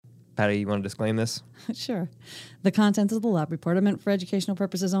Patty, you want to disclaim this? Sure. The contents of the lab report are meant for educational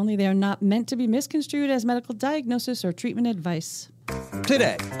purposes only. They are not meant to be misconstrued as medical diagnosis or treatment advice.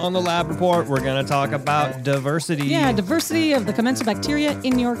 Today on the lab report, we're going to talk about diversity. Yeah, diversity of the commensal bacteria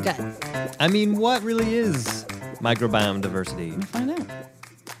in your gut. I mean, what really is microbiome diversity? We'll find out.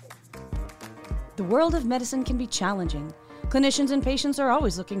 The world of medicine can be challenging. Clinicians and patients are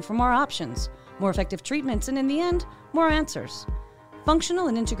always looking for more options, more effective treatments, and in the end, more answers. Functional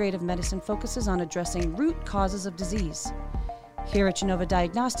and integrative medicine focuses on addressing root causes of disease. Here at Genova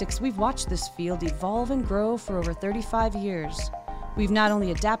Diagnostics, we've watched this field evolve and grow for over 35 years. We've not only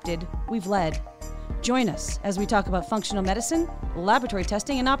adapted, we've led. Join us as we talk about functional medicine, laboratory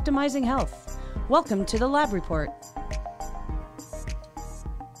testing, and optimizing health. Welcome to the Lab Report.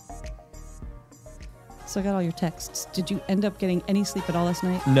 So I got all your texts. Did you end up getting any sleep at all last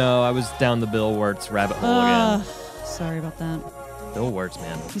night? No, I was down the Bill Wirtz rabbit hole again. Sorry about that. Bill Wirtz,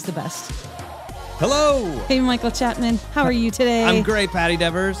 man. He's the best. Hello! Hey, Michael Chapman. How are you today? I'm great, Patty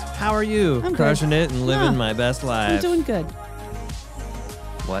Devers. How are you? I'm Crushing good. it and living my best life. I'm doing good.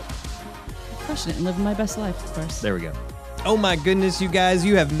 What? Crushing it and living my best life, of course. There we go. Oh my goodness, you guys,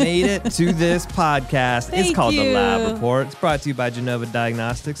 you have made it to this podcast. Thank It's called you. The Lab Report. It's brought to you by Genova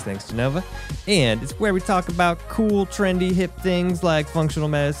Diagnostics. Thanks, Genova. And it's where we talk about cool, trendy, hip things like functional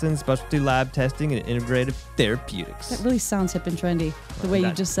medicine, specialty lab testing, and integrative therapeutics. That really sounds hip and trendy, the way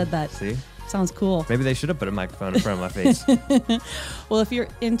you just said that. See? Sounds cool. Maybe they should have put a microphone in front of my face. Well, if you're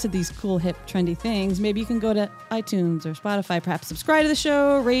into these cool, hip, trendy things, maybe you can go to iTunes or Spotify, perhaps subscribe to the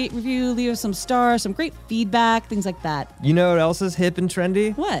show, rate, review, leave us some stars, some great feedback, things like that. You know what else is hip and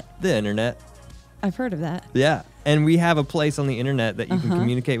trendy? What? The internet. I've heard of that. Yeah. And we have a place on the internet that you can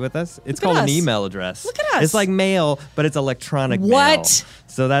communicate with us. It's Look at called an us. email address. Look at us. It's like mail, but it's electronic mail. What?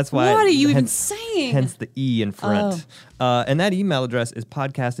 So that's why. What are you even hence- saying? Hence the E in front. And that email address is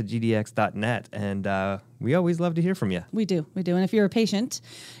podcast@gdx.net. And we always love to hear from you. We do. And if you're a patient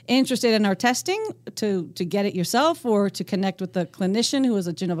interested in our testing to get it yourself or to connect with the clinician who is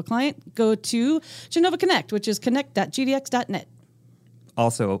a Genova client, go to Genova Connect, which is connect.gdx.net.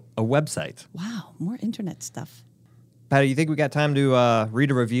 Also, a website. Wow, more internet stuff. Patty, you think we got time to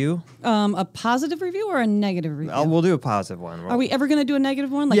read a review? A positive review or a negative review? We'll do a positive one. Are we ever going to do a negative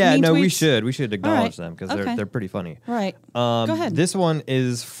one? Like yeah, mean no, tweets? we should. We should acknowledge All right. them because Okay. they're pretty funny. All right. Go ahead. This one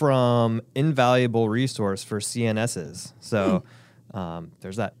is from Invaluable Resource for CNSs. So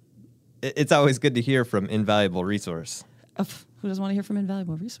there's that. It's always good to hear from Invaluable Resource. Who doesn't want to hear from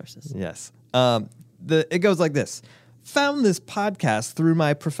Invaluable Resources? Yes. It goes like this. Found this podcast through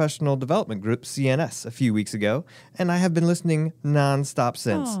my professional development group, CNS, a few weeks ago, and I have been listening nonstop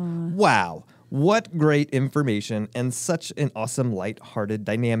since. Aww. Wow. What great information and such an awesome light-hearted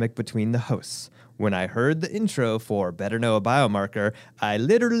dynamic between the hosts. When I heard the intro for Better Know a Biomarker, I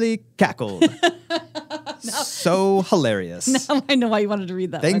literally cackled. So hilarious. Now I know why you wanted to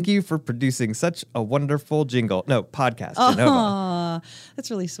read that Thank you for producing such a wonderful podcast, Genova. Aw,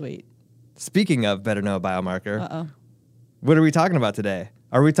 that's really sweet. Speaking of Better Know a Biomarker, Uh-oh. what are we talking about today?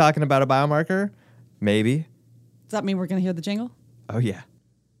 Are we talking about a biomarker? Maybe. Does that mean we're going to hear the jingle? Oh, yeah.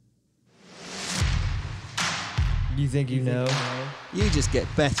 You think you know? You just get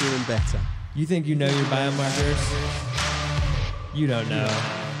better and better. You think you know your biomarkers? You don't know.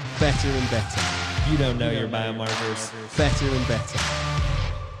 Better and better. You don't know your biomarkers. Better and better.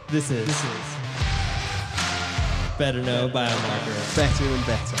 This is Better Know Biomarker. Better and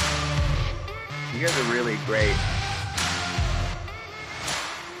better. You guys are really great.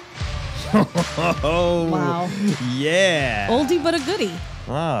 Oh, Wow. yeah. Oldie but a goodie.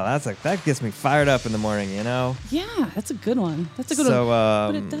 Wow, that gets me fired up in the morning, you know? Yeah, that's a good one. That's a good So,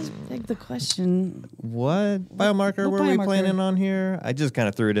 one. But it does beg the question. What biomarker what were we biomarker? planning on here? I just kind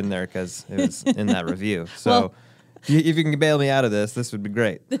of threw it in there because it was in that review. So Well- if you can bail me out of this would be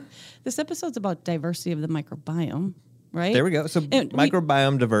great. This episode's about diversity of the microbiome, right? There we go. So And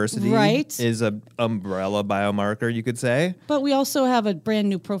microbiome diversity Right. is an umbrella biomarker, you could say. But we also have a brand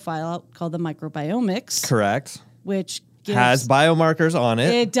new profile out called the Microbiomics, Correct. which gives, Has biomarkers on it.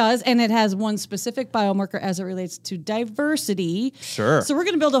 it does, and it has one specific biomarker as it relates to diversity. Sure. So we're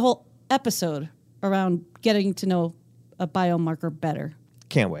going to build a whole episode around getting to know a biomarker better.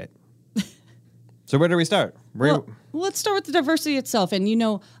 Can't wait. So where do we start? Well, let's start with the diversity itself. And, you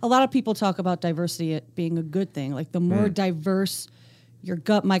know, a lot of people talk about diversity being a good thing. Like the more diverse your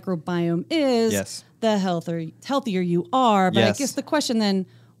gut microbiome is, Yes. the healthier you are. But Yes. I guess the question then,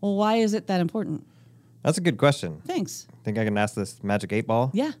 well, why is it that important? That's a good question. Thanks. Think I can ask this magic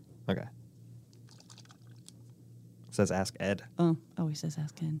 8-ball? Yeah. Okay. It says ask Ed. Oh, he says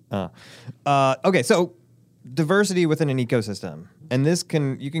ask Ken. Okay, so diversity within an ecosystem. And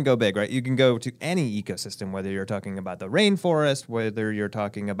you can go big, right? You can go to any ecosystem, whether you're talking about the rainforest, whether you're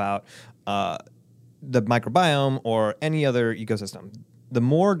talking about the microbiome or any other ecosystem. The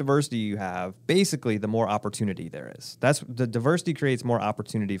more diversity you have, basically, the more opportunity there is. The diversity creates more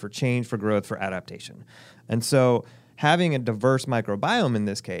opportunity for change, for growth, for adaptation. And so having a diverse microbiome in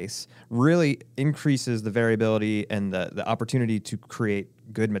this case really increases the variability and the opportunity to create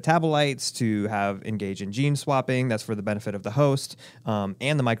good metabolites, to engage in gene swapping. That's for the benefit of the host and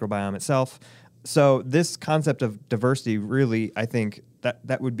the microbiome itself. So this concept of diversity really, I think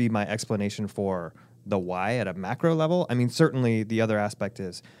that would be my explanation for the why at a macro level. I mean, certainly the other aspect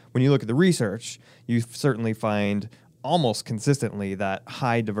is when you look at the research, you certainly find almost consistently that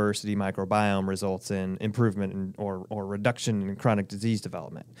high diversity microbiome results in improvement or reduction in chronic disease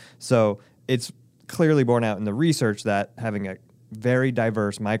development. So it's clearly borne out in the research that having a very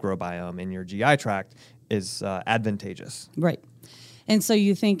diverse microbiome in your GI tract is advantageous. Right. And so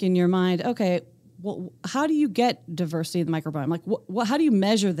you think in your mind, okay, well, how do you get diversity in the microbiome? Like, how do you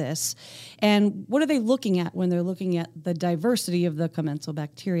measure this? And what are they looking at when they're looking at the diversity of the commensal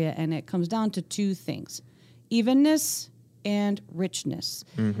bacteria? And it comes down to two things: evenness and richness.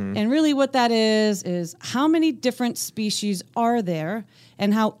 Mm-hmm. And really what that is how many different species are there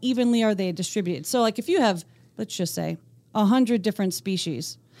and how evenly are they distributed? So like if you have, let's just say, 100 different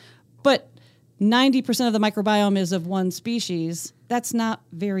species, but 90% of the microbiome is of one species, that's not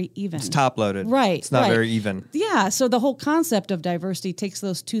very even. It's top-loaded. Right. It's not very even. Yeah, so the whole concept of diversity takes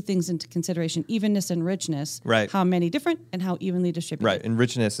those two things into consideration, evenness and richness. Right. How many different and how evenly distributed. Right, and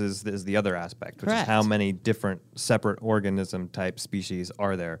richness is the other aspect, which Correct. is how many different separate organism-type species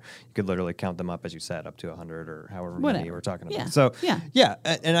are there. You could literally count them up, as you said, up to 100 or however many we're talking about. Yeah. So, yeah,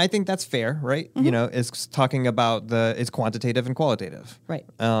 and I think that's fair, right? Mm-hmm. You know, it's talking about it's quantitative and qualitative. Right.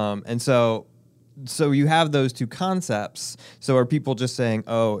 And so you have those two concepts. So are people just saying,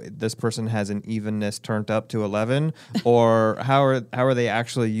 "Oh, this person has an evenness turned up to 11," or how are they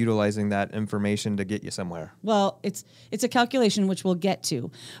actually utilizing that information to get you somewhere? Well, it's a calculation which we'll get to,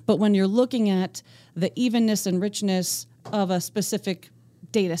 but when you're looking at the evenness and richness of a specific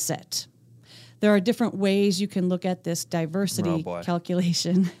data set, there are different ways you can look at this diversity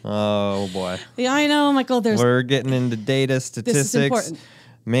calculation. Oh boy! Yeah, I know, Michael. We're getting into data statistics. This is important.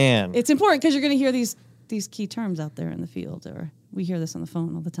 Man. It's important because you're going to hear these key terms out there in the field, or we hear this on the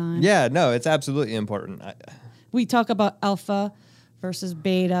phone all the time. Yeah, no, it's absolutely important. We talk about alpha versus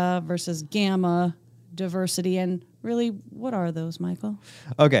beta versus gamma diversity, and really, what are those, Michael?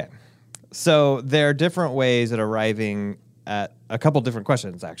 Okay, so there are different ways at arriving at a couple different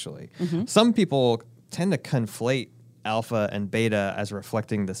questions, actually. Mm-hmm. Some people tend to conflate alpha and beta as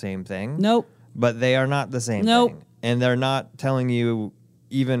reflecting the same thing. Nope. But they are not the same thing. And they're not telling you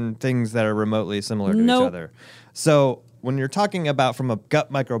even things that are remotely similar to each other. So when you're talking about from a gut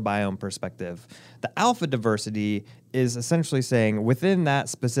microbiome perspective, the alpha diversity is essentially saying within that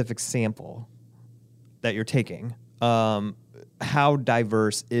specific sample that you're taking, how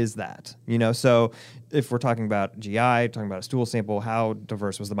diverse is that? You know, so if we're talking about GI, talking about a stool sample, how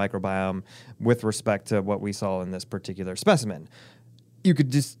diverse was the microbiome with respect to what we saw in this particular specimen? You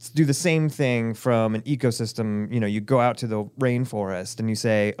could just do the same thing from an ecosystem. You know, you go out to the rainforest and you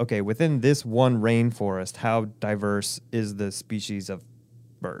say, okay, within this one rainforest, how diverse is the species of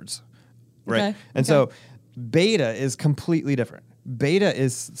birds? Right? Okay. And so beta is completely different. Beta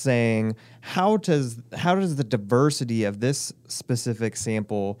is saying, how does the diversity of this specific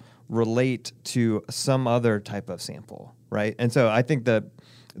sample relate to some other type of sample, right? And so I think the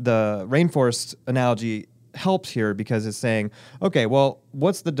rainforest analogy helps here because it's saying, okay, well,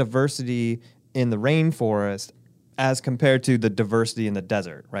 what's the diversity in the rainforest as compared to the diversity in the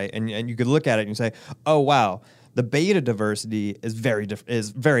desert, right? And you could look at it and you say, oh wow, the beta diversity is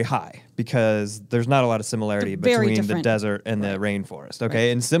very high because there's not a lot of similarity between the desert and the rainforest.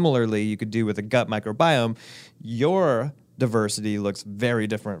 Okay, and similarly, you could do with the gut microbiome, your diversity looks very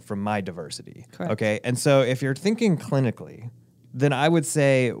different from my diversity. Correct. Okay, and so if you're thinking clinically, then I would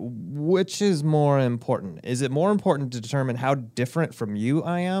say, which is more important? Is it more important to determine how different from you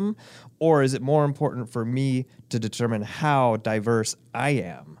I am, or is it more important for me to determine how diverse I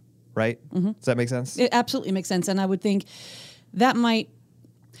am, right? Mm-hmm. Does that make sense? It absolutely makes sense, and I would think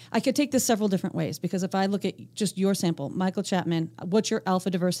I could take this several different ways, because if I look at just your sample, Michael Chapman, what's your alpha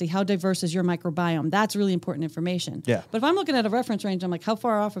diversity? How diverse is your microbiome? That's really important information. Yeah. But if I'm looking at a reference range, I'm like, how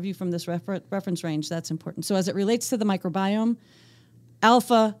far off are you from this reference range? That's important. So as it relates to the microbiome,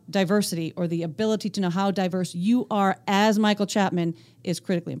 alpha diversity, or the ability to know how diverse you are as Michael Chapman, is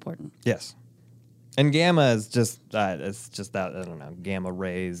critically important. Yes. And gamma is just it's just that, gamma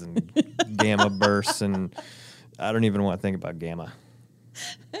rays and gamma bursts, and I don't even want to think about gamma.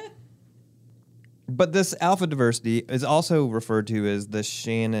 But this alpha diversity is also referred to as the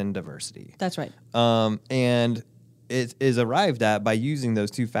Shannon diversity. That's right. And it is arrived at by using those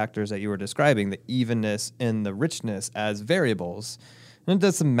two factors that you were describing, the evenness and the richness, as variables. And it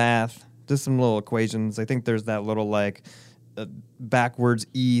does some math, does some little equations. I think there's that little backwards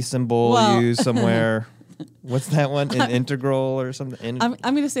E symbol used somewhere. What's that one? An integral or something? I'm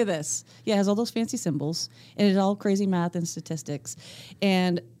going to say this. Yeah, it has all those fancy symbols, and it's all crazy math and statistics.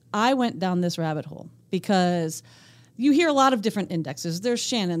 And I went down this rabbit hole because you hear a lot of different indexes. There's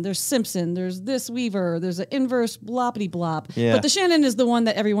Shannon, there's Simpson, there's this Weaver, there's an inverse bloppity blop. Yeah. But the Shannon is the one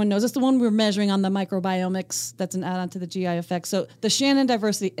that everyone knows. It's the one we're measuring on the microbiomics. That's an add-on to the GI effect. So the Shannon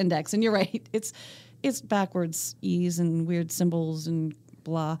Diversity Index, and you're right, it's backwards E's and weird symbols and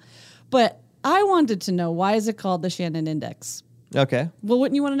blah. But I wanted to know, why is it called the Shannon Index? Okay. Well,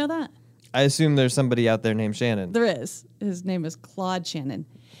 wouldn't you want to know that? I assume there's somebody out there named Shannon. There is. His name is Claude Shannon.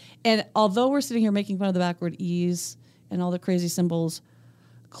 And although we're sitting here making fun of the backward E's and all the crazy symbols,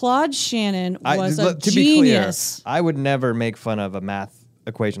 Claude Shannon was a to genius. Be clear, I would never make fun of a math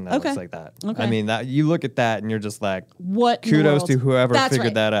equation that looks like that. Okay. I mean, you look at that and you're just like, what in the kudos world? to whoever That's figured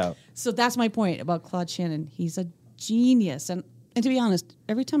right. that out. So that's my point about Claude Shannon. He's a genius. And to be honest,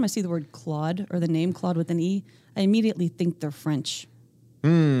 every time I see the word Claude or the name Claude with an E, I immediately think they're French.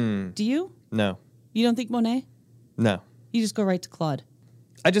 Do you? No. You don't think Monet? No. You just go right to Claude.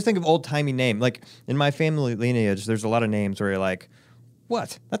 I just think of old-timey name. Like, in my family lineage, there's a lot of names where you're like,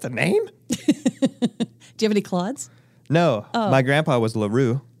 what? That's a name? Do you have any Claudes? No. My grandpa was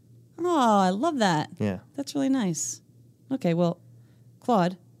LaRue. Oh, I love that. Yeah. That's really nice. Okay, well,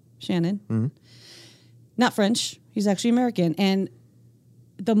 Claude Shannon, not French. He's actually American. And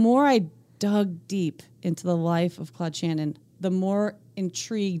the more I dug deep into the life of Claude Shannon, the more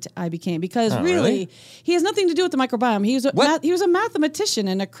intrigued I became, because really, he has nothing to do with the microbiome. He was a mathematician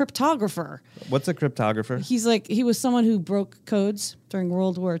and a cryptographer. What's a cryptographer? He was someone who broke codes during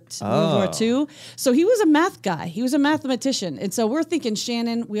World War II. So he was a math guy. He was a mathematician. And so we're thinking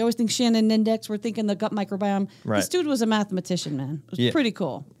Shannon. We always think Shannon Index. We're thinking the gut microbiome. Right. This dude was a mathematician, man. It was pretty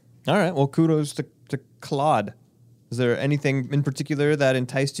cool. All right. Well, kudos to Claude. Is there anything in particular that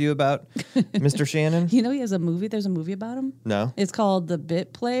enticed you about Mr. Shannon? You know, he has a movie. There's a movie about him. No. It's called The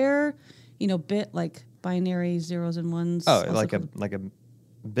Bit Player. You know, bit like binary zeros and ones. Oh, like a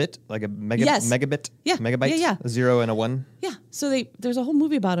bit, like a megabit. Yeah. Megabyte. Yeah. A 0 and a 1. Yeah. So there's a whole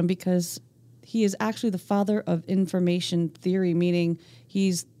movie about him because he is actually the father of information theory, meaning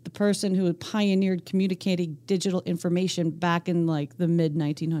he's the person who had pioneered communicating digital information back in like the mid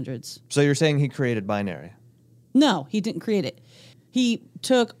 1900s. So you're saying he created binary? No, he didn't create it. He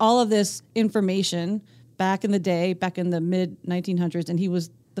took all of this information back in the day, back in the mid 1900s, and he was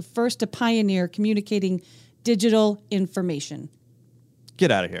the first to pioneer communicating digital information. Get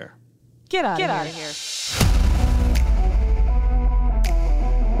out of here. Get out of here. Get out of here.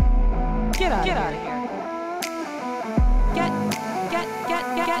 Get out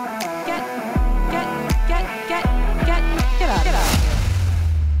of here.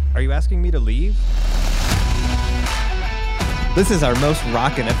 Are you asking me to leave? This is our most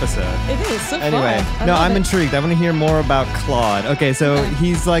rockin' episode. It is so Anyway, fun. I'm intrigued. I want to hear more about Claude. Okay, so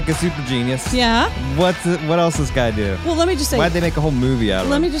he's like a super genius. Yeah. What else does this guy do? Well, let me just say. Why'd they make a whole movie out of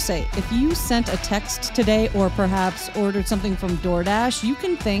it? Let me just say, if you sent a text today or perhaps ordered something from DoorDash, you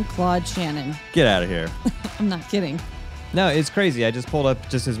can thank Claude Shannon. Get out of here. I'm not kidding. No, it's crazy. I just pulled up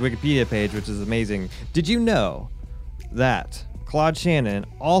just his Wikipedia page, which is amazing. Did you know that Claude Shannon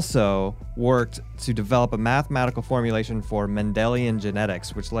also worked to develop a mathematical formulation for Mendelian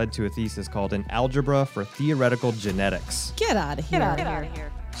genetics, which led to a thesis called An Algebra for Theoretical Genetics? Get out of here. Get out of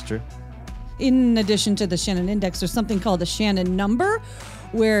here. It's true. In addition to the Shannon Index, there's something called the Shannon number,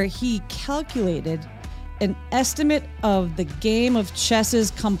 where he calculated an estimate of the game of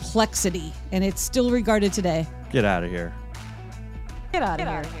chess's complexity, and it's still regarded today. Get out of here. Get out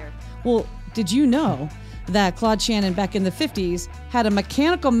of here. Well, did you know that Claude Shannon back in the 50s had a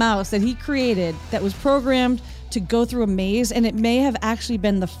mechanical mouse that he created that was programmed to go through a maze, and it may have actually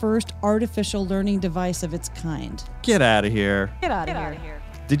been the first artificial learning device of its kind? Get out of here. Get out of here.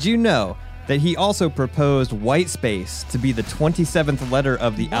 Did you know that he also proposed white space to be the 27th letter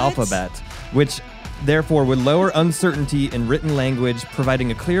of the alphabet, which therefore would lower uncertainty in written language,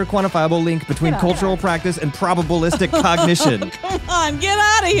 providing a clear, quantifiable link between cultural practice and probabilistic cognition? Come on, get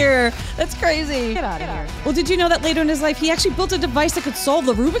out of here. That's crazy. Get out of here. Well, did you know that later in his life, he actually built a device that could solve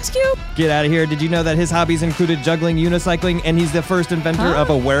the Rubik's Cube? Get out of here. Did you know that his hobbies included juggling, unicycling, and he's the first inventor of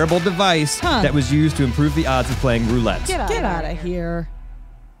a wearable device that was used to improve the odds of playing roulette? Get out of here.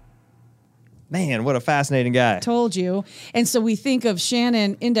 Man, what a fascinating guy. Told you. And so we think of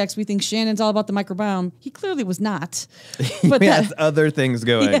Shannon Index. We think Shannon's all about the microbiome. He clearly was not. But he has other things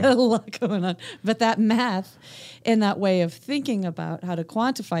going. He had a lot going on. But that math and that way of thinking about how to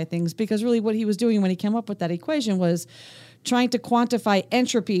quantify things, because really what he was doing when he came up with that equation was trying to quantify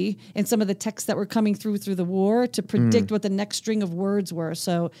entropy in some of the texts that were coming through the war to predict what the next string of words were.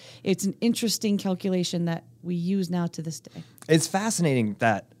 So it's an interesting calculation that we use now to this day. It's fascinating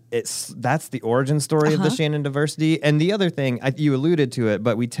that that's the origin story of the Shannon diversity. And the other thing, you alluded to it,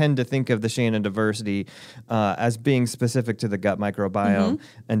 but we tend to think of the Shannon diversity as being specific to the gut microbiome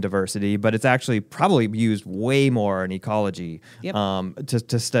and diversity, but it's actually probably used way more in ecology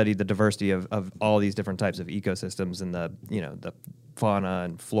to study the diversity of all these different types of ecosystems and the fauna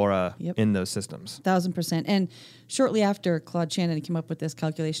and flora in those systems. 1,000%. And shortly after Claude Shannon came up with this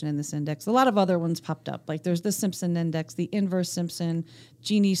calculation in this index, a lot of other ones popped up. Like there's the Simpson index, the inverse Simpson,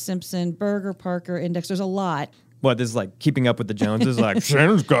 Jeannie Simpson, Berger-Parker index. There's a lot. What, this is like keeping up with the Joneses? Like,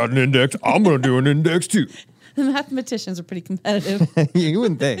 Shannon's got an index. I'm going to do an index too. The mathematicians are pretty competitive. You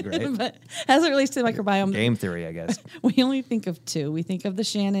wouldn't think, right? But as it relates to the microbiome, Game theory, I guess. we only think of two. We think of the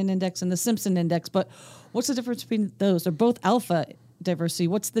Shannon index and the Simpson index. But what's the difference between those? They're both alpha diversity.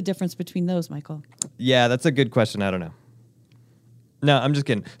 What's the difference between those, Michael? Yeah, that's a good question. I don't know. No, I'm just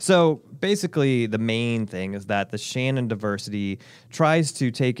kidding. So basically, the main thing is that the Shannon diversity tries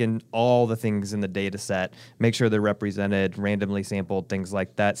to take in all the things in the data set, make sure they're represented, randomly sampled, things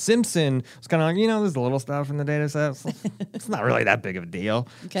like that. Simpson was kind of like, there's a little stuff in the data set. It's not really that big of a deal.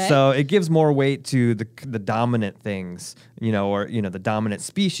 Okay. So it gives more weight to the dominant things, or the dominant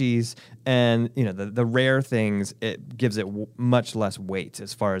species, and the rare things. It gives it much less weight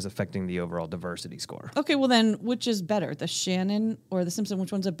as far as affecting the overall diversity score. Okay, well then, which is better, the Shannon or the Simpson?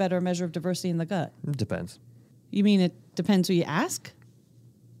 Which one's a better measure of diversity in the gut? It depends. You mean it depends who you ask?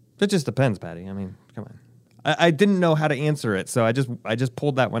 It just depends, Patty. I mean, come on. I didn't know how to answer it, so I just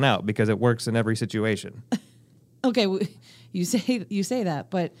pulled that one out because it works in every situation. Okay, you say that,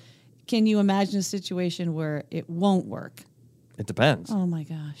 but can you imagine a situation where it won't work? It depends. Oh my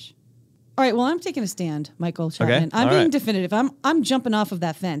gosh. All right, well, I'm taking a stand, Michael Chapman. Okay, I'm all being right. definitive. I'm jumping off of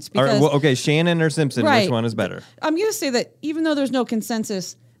that fence All because right, well, okay, Shannon or Simpson, Right. which one is better? I'm going to say that even though there's no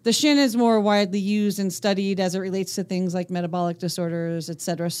consensus, the Shannon is more widely used and studied as it relates to things like metabolic disorders, et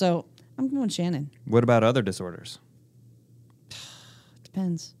cetera. So I'm going Shannon. What about other disorders?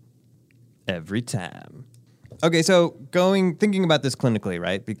 Depends. Every time. Okay, so thinking about this clinically,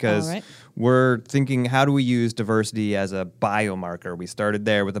 right? Because All right. we're thinking, how do we use diversity as a biomarker? We started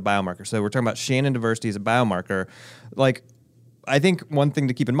there with a biomarker. So we're talking about Shannon diversity as a biomarker. Like, I think one thing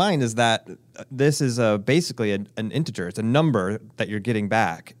to keep in mind is that this is basically an integer. It's a number that you're getting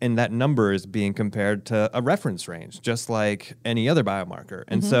back, and that number is being compared to a reference range, just like any other biomarker.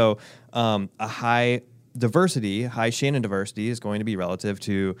 And so a high Shannon diversity is going to be relative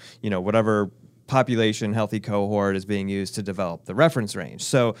to, whatever population healthy cohort is being used to develop the reference range.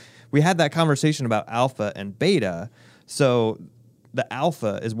 So we had that conversation about alpha and beta. So the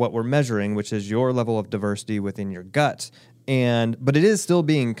alpha is what we're measuring, which is your level of diversity within your gut. But it is still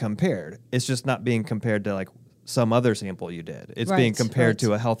being compared. It's just not being compared to like some other sample you did. It's being compared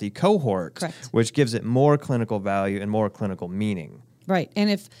to a healthy cohort, Correct. which gives it more clinical value and more clinical meaning. Right. And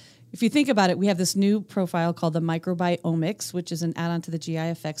if you think about it, we have this new profile called the Microbiomics, which is an add-on to the GI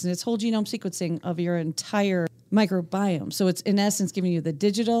effects, and it's whole genome sequencing of your entire microbiome. So it's in essence giving you the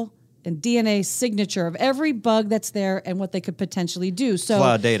digital and DNA signature of every bug that's there and what they could potentially do. So It's a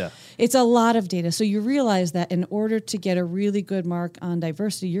lot of data. It's a lot of data. So you realize that in order to get a really good mark on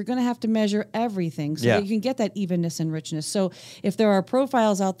diversity, you're going to have to measure everything so that you can get that evenness and richness. So if there are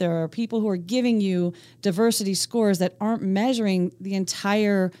profiles out there or people who are giving you diversity scores that aren't measuring the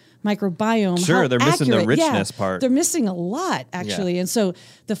entire microbiome. Sure, how they're missing the accurate. richness part. They're missing a lot, actually. And so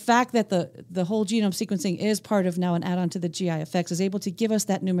the fact that the whole genome sequencing is part of now an add-on to the GI effects is able to give us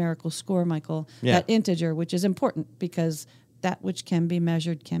that numerical score, Michael, that integer, which is important because that which can be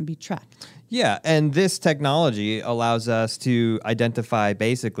measured can be tracked. Yeah, and this technology allows us to identify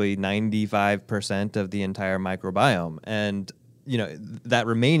basically 95% of the entire microbiome. And that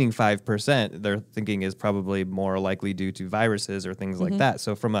remaining 5%, they're thinking is probably more likely due to viruses or things like that.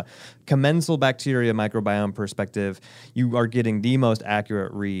 So from a commensal bacteria microbiome perspective, you are getting the most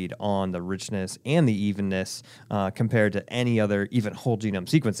accurate read on the richness and the evenness compared to any other even whole genome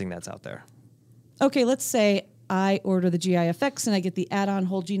sequencing that's out there. Okay, let's say I order the GIFX and I get the add-on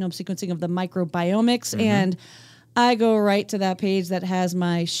whole genome sequencing of the microbiomics and I go right to that page that has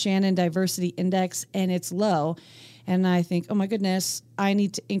my Shannon diversity index and it's low. And I think, oh my goodness, I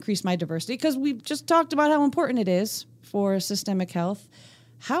need to increase my diversity because we've just talked about how important it is for systemic health.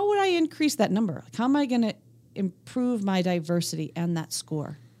 How would I increase that number? Like, how am I going to improve my diversity and that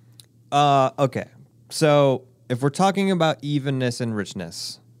score? Okay. So if we're talking about evenness and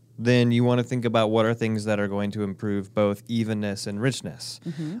richness, then you want to think about what are things that are going to improve both evenness and richness.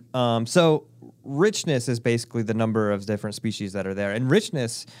 So richness is basically the number of different species that are there. And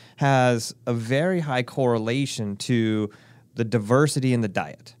richness has a very high correlation to the diversity in the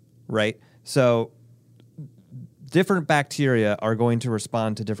diet, right? So different bacteria are going to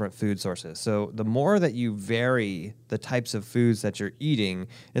respond to different food sources. So the more that you vary the types of foods that you're eating,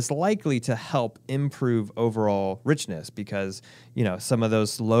 it's likely to help improve overall richness because, you know, some of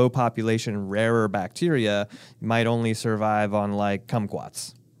those low population, rarer bacteria might only survive on like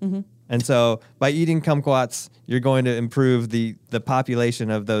kumquats. And so by eating kumquats, you're going to improve the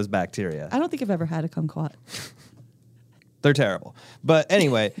population of those bacteria. I don't think I've ever had a kumquat. They're terrible. But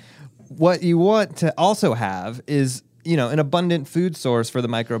anyway, what you want to also have is, you know, an abundant food source for the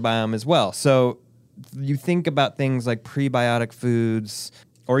microbiome as well. So you think about things like prebiotic foods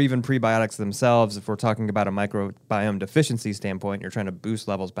or even prebiotics themselves. If we're talking about a microbiome deficiency standpoint, you're trying to boost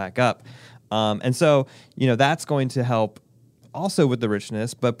levels back up. And so, you know, that's going to help also with the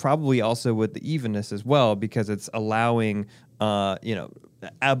richness, but probably also with the evenness as well, because it's allowing,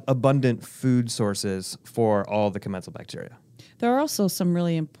 abundant food sources for all the commensal bacteria. There are also some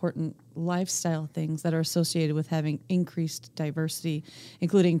really important lifestyle things that are associated with having increased diversity,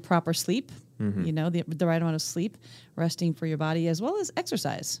 including proper sleep, you know, the right amount of sleep, resting for your body, as well as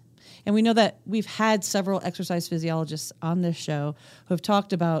exercise. And we know that we've had several exercise physiologists on this show who have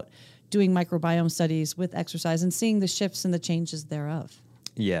talked about doing microbiome studies with exercise and seeing the shifts and the changes thereof.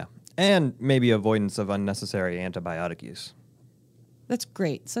 Yeah. And maybe avoidance of unnecessary antibiotic use. That's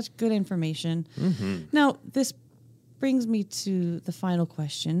great. Such good information. Now, this brings me to the final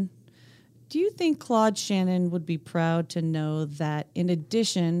question. Do you think Claude Shannon would be proud to know that in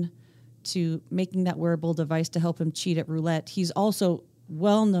addition to making that wearable device to help him cheat at roulette, he's also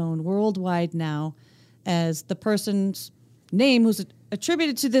well known worldwide now as the person's name who's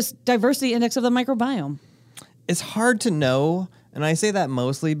attributed to this diversity index of the microbiome? It's hard to know, and I say that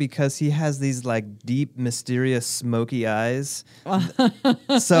mostly because he has these like deep, mysterious, smoky eyes.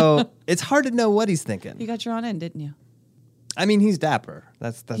 So it's hard to know what he's thinking. You got your own end, didn't you? I mean, he's dapper.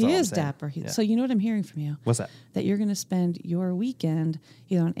 That's He all I'm is saying. dapper. Yeah. So you know what I'm hearing from you? What's that? That you're going to spend your weekend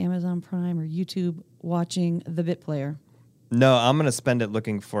either on Amazon Prime or YouTube watching The Bit Player. No, I'm going to spend it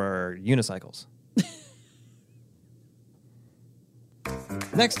looking for unicycles.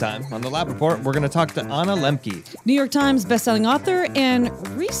 Next time on the Lab Report, we're going to talk to Anna Lemke. New York Times bestselling author and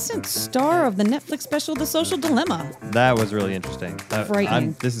recent star of the Netflix special The Social Dilemma. That was really interesting.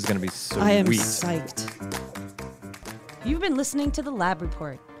 Frightening. This is going to be sweet. I am psyched. You've been listening to The Lab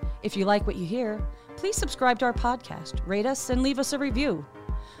Report. If you like what you hear, please subscribe to our podcast, rate us, and leave us a review.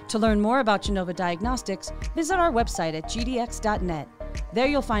 To learn more about Genova Diagnostics, visit our website at gdx.net. There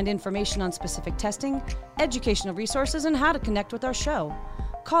you'll find information on specific testing, educational resources, and how to connect with our show.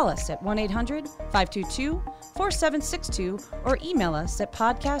 Call us at 1-800-522-4762 or email us at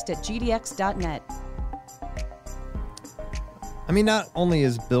podcast@gdx.net. I mean, not only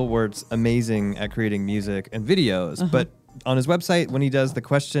is Bill Wirtz amazing at creating music and videos, but on his website, when he does the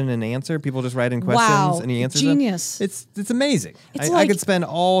question and answer, people just write in questions and he answers genius. them. It's amazing. It's I like- could spend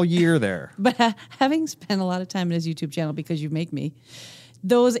all year there. But having spent a lot of time on his YouTube channel because you make me,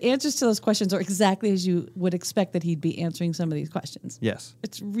 those answers to those questions are exactly as you would expect that he'd be answering some of these questions. Yes.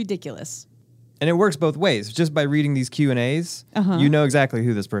 It's ridiculous. And it works both ways. Just by reading these Q&As, you know exactly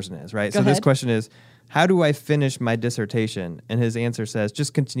who this person is, right? Go So this ahead. question is, how do I finish my dissertation? And his answer says,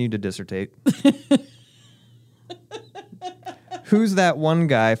 just continue to dissertate. Who's that one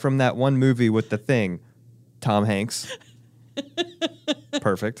guy from that one movie with the thing? Tom Hanks.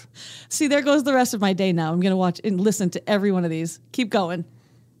 Perfect. See, there goes the rest of my day now. I'm going to watch and listen to every one of these. Keep going.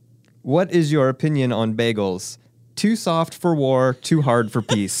 What is your opinion on bagels? Too soft for war, too hard for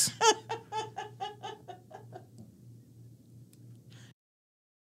peace.